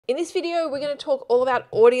In this video, we're going to talk all about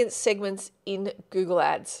audience segments in Google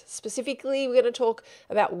Ads. Specifically, we're going to talk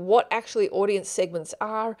about what actually audience segments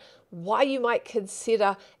are, why you might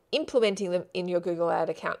consider implementing them in your Google Ad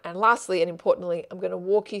account. And lastly, and importantly, I'm going to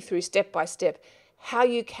walk you through step by step how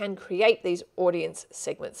you can create these audience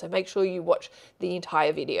segments. So make sure you watch the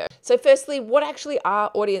entire video. So firstly, what actually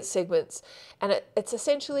are audience segments? And it's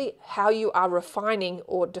essentially how you are refining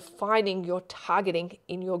or defining your targeting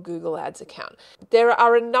in your Google Ads account. There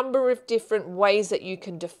are a number of different ways that you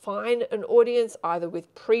can define an audience, either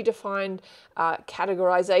with predefined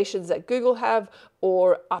categorizations that Google have,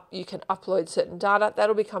 or you can upload certain data.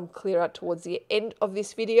 That'll become clearer towards the end of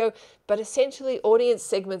this video. But essentially, audience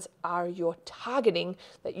segments are your targeting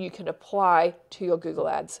that you can apply to your Google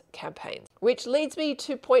Ads campaigns. Which leads me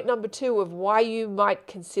to point number 2 of why you might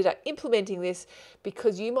consider implementing this,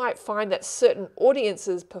 because you might find that certain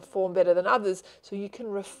audiences perform better than others, so you can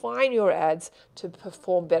refine your ads to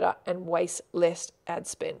perform better and waste less ad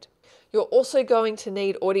spend. You're also going to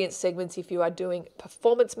need audience segments if you are doing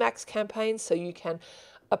performance max campaigns, so you can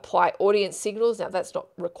apply audience signals. Now that's not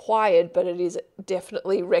required, but it is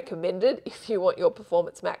definitely recommended if you want your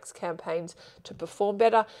performance max campaigns to perform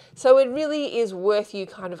better. So it really is worth you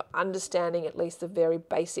kind of understanding at least the very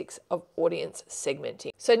basics of audience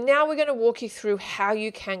segmenting. So now we're going to walk you through how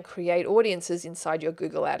you can create audiences inside your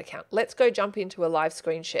Google Ad account. Let's go jump into a live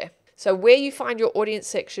screen share. So where you find your audience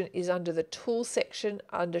section is under the Tools section,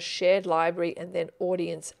 under Shared Library, and then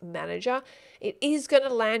Audience Manager. It is going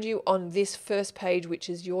to land you on this first page, which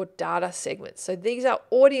is your data segment. So these are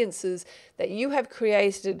audiences that you have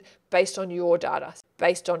created based on your data,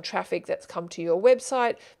 based on traffic that's come to your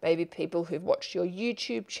website, maybe people who've watched your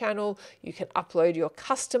YouTube channel. You can upload your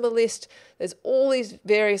customer list. There's all these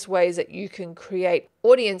various ways that you can create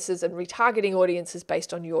audiences and retargeting audiences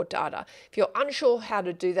based on your data. If you're unsure how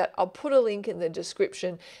to do that, I'll put a link in the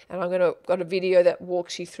description, and got a video that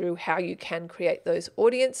walks you through how you can create those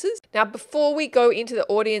audiences. Now, before we go into the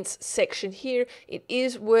audience section here, it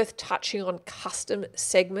is worth touching on custom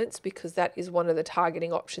segments, because that is one of the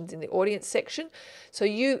targeting options in the audience section. So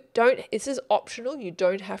this is optional, you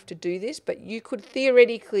don't have to do this, but you could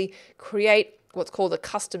theoretically create what's called a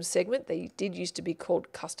custom segment. They did used to be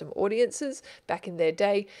called custom audiences back in their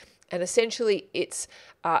day. And essentially, it's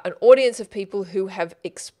an audience of people who have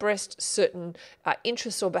expressed certain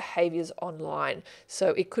interests or behaviors online. So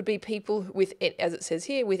it could be people with, as it says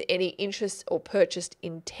here, with any interests or purchased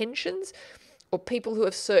intentions, or people who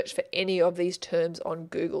have searched for any of these terms on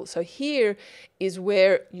Google. So here is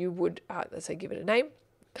where you would, let's say, give it a name,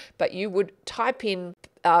 but you would type in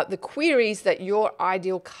the queries that your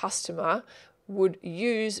ideal customer would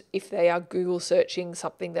use if they are Google searching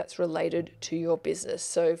something that's related to your business.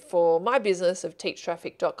 So for my business of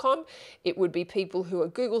teachtraffic.com, it would be people who are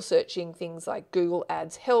Google searching things like Google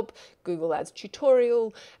Ads Help, Google Ads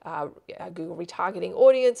Tutorial, Google Retargeting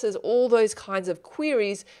Audiences, all those kinds of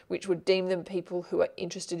queries, which would deem them people who are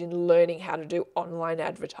interested in learning how to do online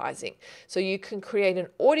advertising. So you can create an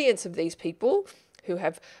audience of these people who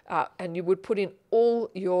have, and you would put in all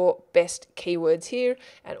your best keywords here,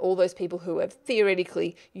 and all those people who have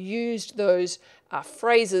theoretically used those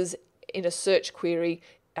phrases in a search query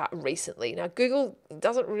recently. Now, Google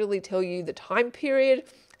doesn't really tell you the time period,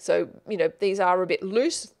 so, these are a bit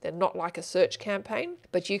loose. They're not like a search campaign,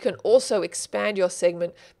 but you can also expand your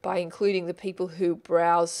segment by including the people who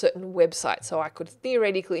browse certain websites. So I could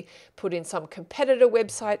theoretically put in some competitor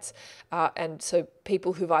websites, and so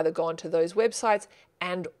people who've either gone to those websites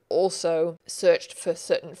and also searched for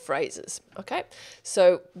certain phrases. Okay,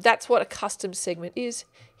 so that's what a custom segment is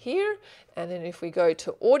here. And then if we go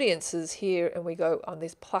to audiences here, and we go on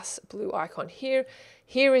this plus blue icon here,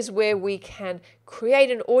 here is where we can create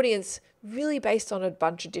an audience really based on a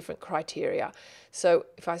bunch of different criteria. So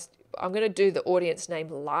if I'm going to do the audience name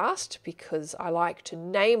last, because I like to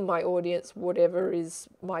name my audience whatever is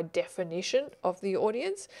my definition of the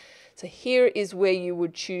audience. So here is where you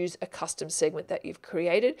would choose a custom segment that you've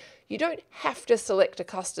created. You don't have to select a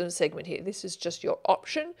custom segment here. This is just your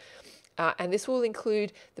option. And this will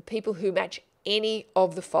include the people who match any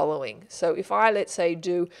of the following. So if I, let's say,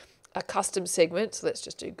 do a custom segment, so let's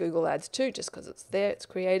just do Google Ads 2, just because it's there, it's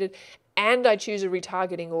created, and I choose a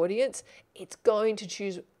retargeting audience, it's going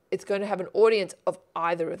to have an audience of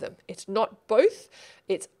either of them. It's not both,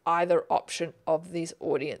 it's either option of these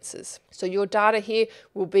audiences. So your data here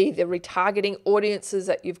will be the retargeting audiences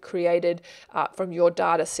that you've created from your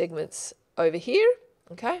data segments over here,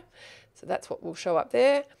 okay? So that's what will show up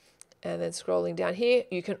there. And then scrolling down here,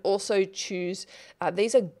 you can also choose,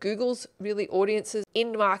 these are Google's really audiences,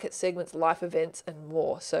 in-market segments, life events, and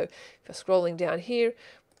more. So if you're scrolling down here,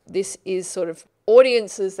 this is sort of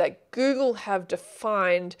audiences that Google have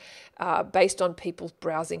defined based on people's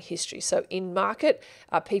browsing history. So in market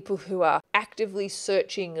are people who are actively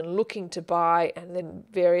searching and looking to buy, and then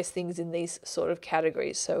various things in these sort of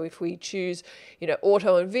categories. So if we choose,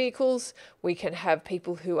 auto and vehicles, we can have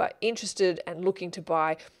people who are interested and looking to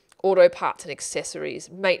buy auto parts and accessories,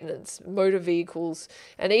 maintenance, motor vehicles,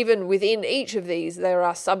 and even within each of these, there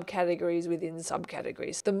are subcategories within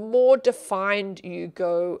subcategories. The more defined you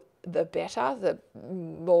go, the better, the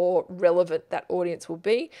more relevant that audience will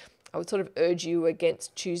be. I would sort of urge you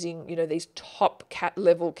against choosing, these top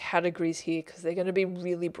level categories here, because they're going to be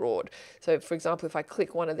really broad. So for example, if I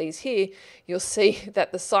click one of these here, you'll see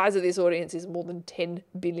that the size of this audience is more than 10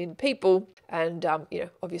 billion people. And,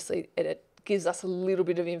 obviously it gives us a little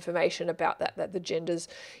bit of information about that the gender's,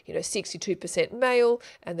 62% male,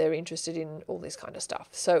 and they're interested in all this kind of stuff.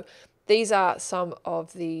 So these are some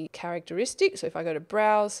of the characteristics. So if I go to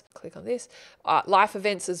browse, click on this, life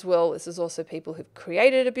events as well. This is also people who've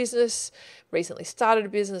created a business, recently started a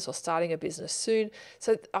business, or starting a business soon.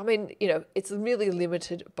 So, it's really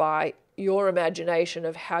limited by your imagination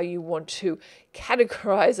of how you want to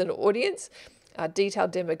categorize an audience.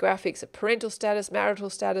 Detailed demographics of parental status, marital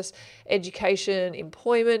status, education,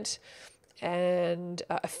 employment, and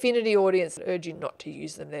affinity audience. I urge you not to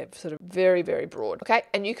use them. They're sort of very, very broad. Okay,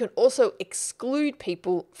 and you can also exclude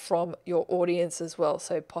people from your audience as well.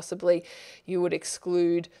 So possibly you would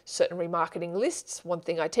exclude certain remarketing lists. One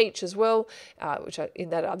thing I teach as well, which in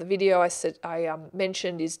that other video I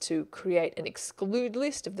mentioned, is to create an exclude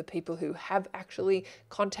list of the people who have actually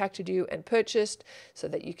contacted you and purchased, so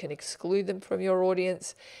that you can exclude them from your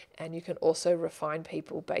audience. And you can also refine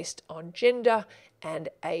people based on gender and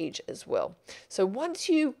age as well. So once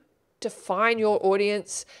you define your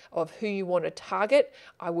audience of who you want to target,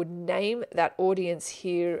 I would name that audience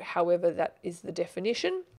here, however that is the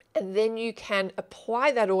definition, and then you can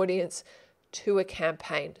apply that audience to a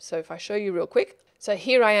campaign. So if I show you real quick, so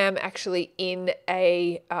here I am actually in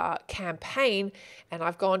a campaign, and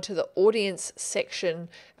I've gone to the audience section,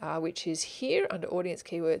 which is here under audience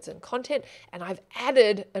keywords and content, and I've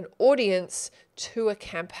added an audience to a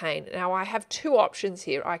campaign. Now I have two options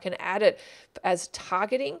here. I can add it as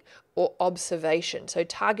targeting or observation. So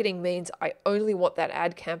targeting means I only want that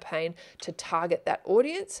ad campaign to target that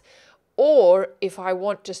audience. Or if I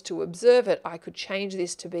want just to observe it, I could change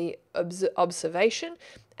this to be observation,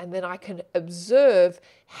 and then I can observe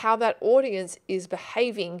how that audience is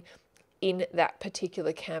behaving in that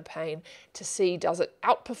particular campaign to see, does it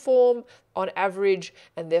outperform on average,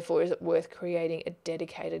 and therefore is it worth creating a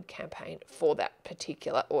dedicated campaign for that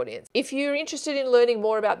particular audience. If you're interested in learning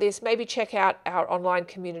more about this, maybe check out our online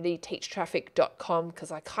community, teachtraffic.com,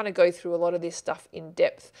 because I kind of go through a lot of this stuff in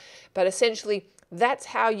depth. But essentially, that's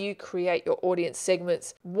how you create your audience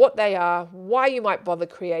segments, what they are, why you might bother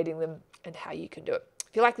creating them, and how you can do it.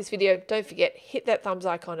 If you like this video, don't forget, hit that thumbs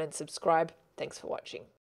icon and subscribe. Thanks for watching.